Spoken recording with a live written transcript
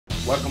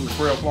Welcome to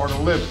Broil, Florida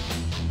Living.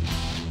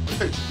 We're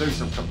fixing to do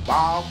some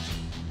kabobs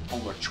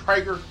on the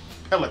Traeger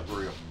pellet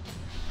grill.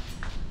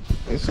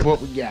 This is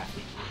what we got.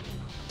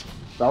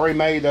 It's already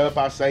made up.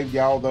 I saved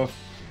y'all the,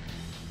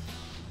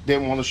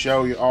 didn't want to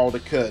show you all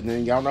the cutting.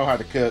 And y'all know how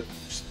to cut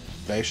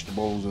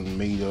vegetables and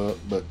meat up,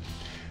 but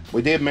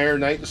we did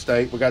marinate the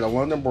steak. We got a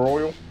London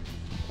broil,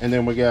 and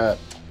then we got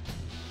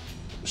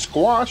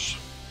squash,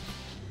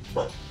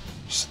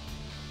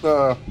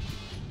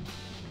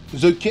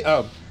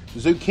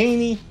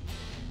 zucchini,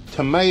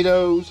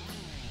 tomatoes,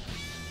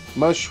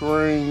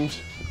 mushrooms,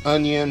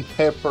 onion,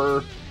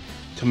 pepper,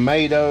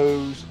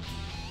 tomatoes,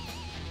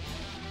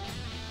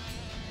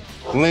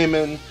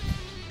 lemon,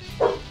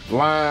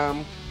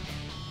 lime.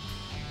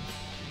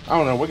 I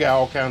don't know, we got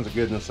all kinds of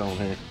goodness on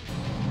here.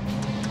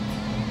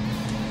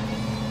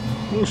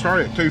 We'll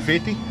start at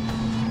 250.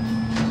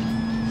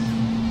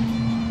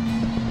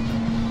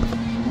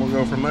 And we'll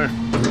go from there.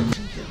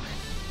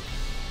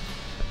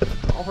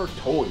 All her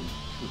toys.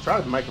 We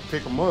tried to make her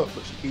pick them up,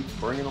 but she keeps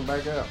bringing them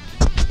back out.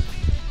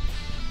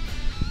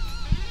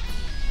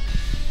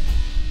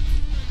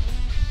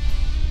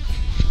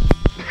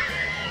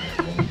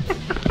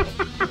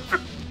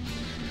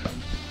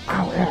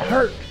 Oh, that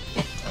hurt.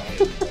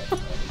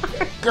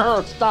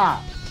 Girl,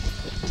 stop.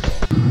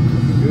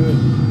 Good.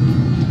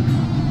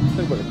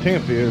 See what the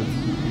temp is.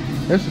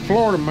 This is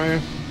Florida,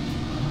 man.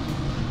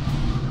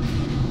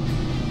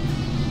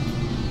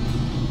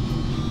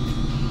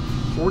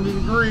 $40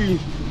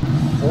 degrees.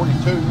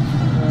 42. I'm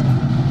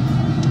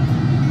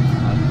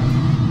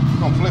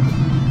gonna flip it.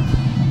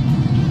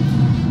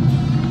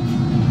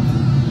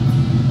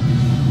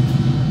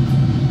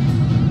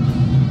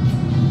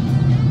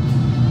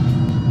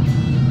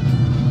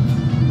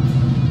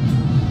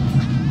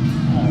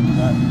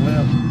 That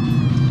flip.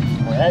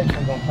 We're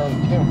actually gonna turn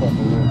the temp up a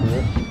little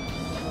bit.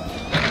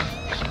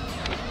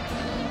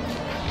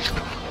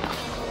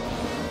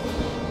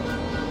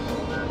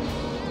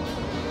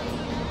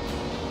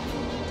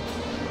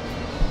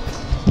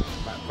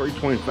 About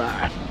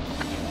 325.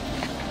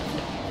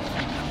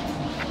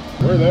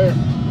 We're there.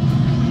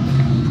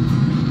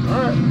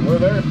 Alright, we're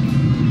there. So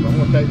I'm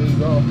gonna take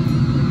these off.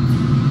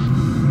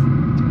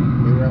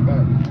 Be right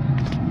back.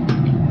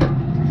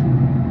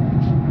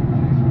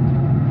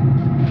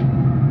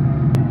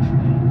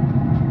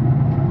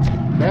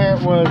 That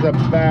was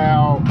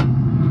about, I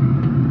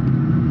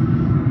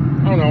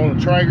don't know, on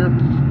the Traeger.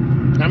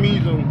 I'm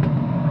using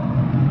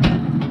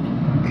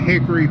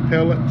hickory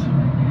pellets.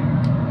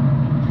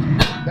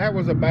 That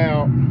was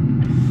about, I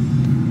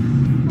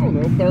don't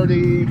know,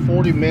 30,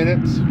 40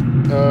 minutes.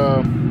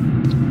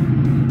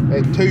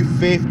 At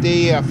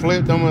 250, I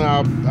flipped them and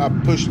I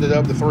pushed it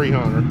up to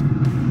 300.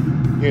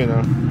 You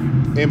know,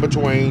 in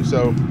between.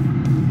 So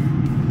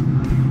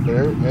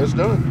there, it's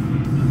done.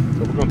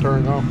 So we're gonna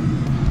turn it off.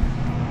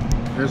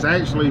 It's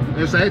at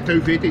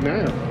 250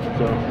 now,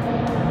 so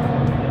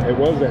it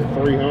was at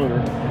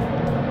 300.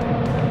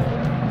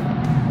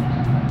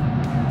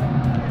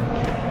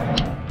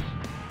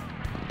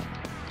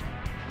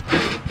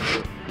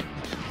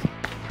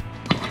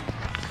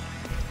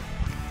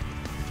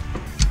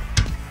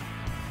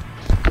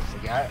 We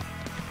got it.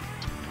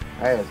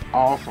 That is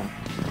awesome.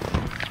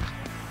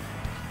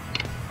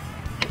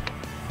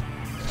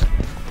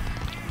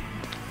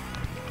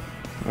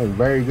 That's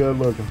very good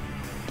looking.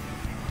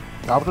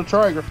 Off the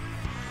Traeger.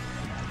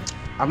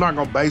 I'm not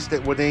gonna baste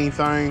it with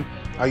anything.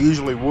 I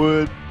usually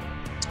would,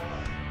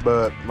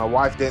 but my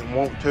wife didn't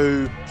want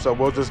to, so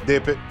we'll just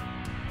dip it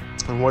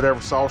in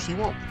whatever sauce you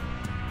want,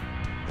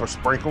 or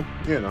sprinkle,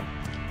 you know.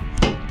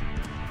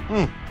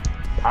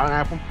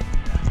 Pineapple.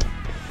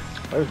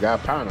 There's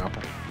got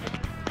pineapple.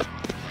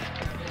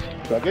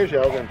 So I guess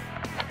y'all can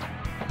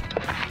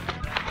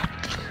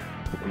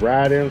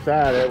ride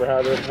inside ever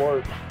how this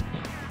works.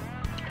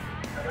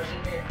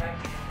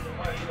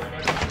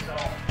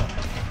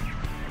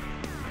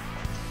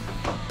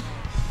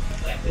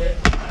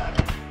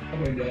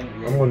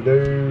 I'm gonna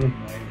do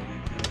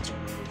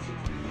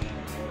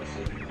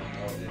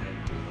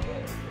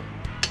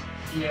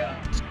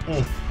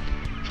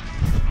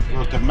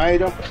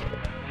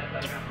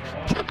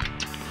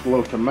a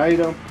little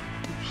tomato,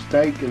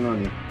 steak, and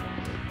onion.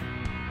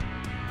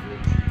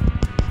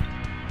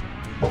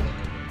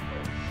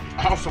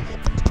 Awesome.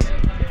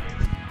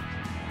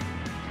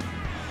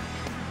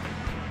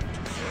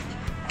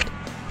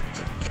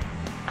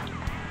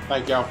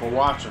 Thank y'all for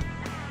watching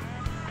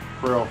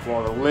Broil,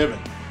 Florida Living.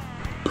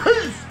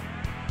 Peace!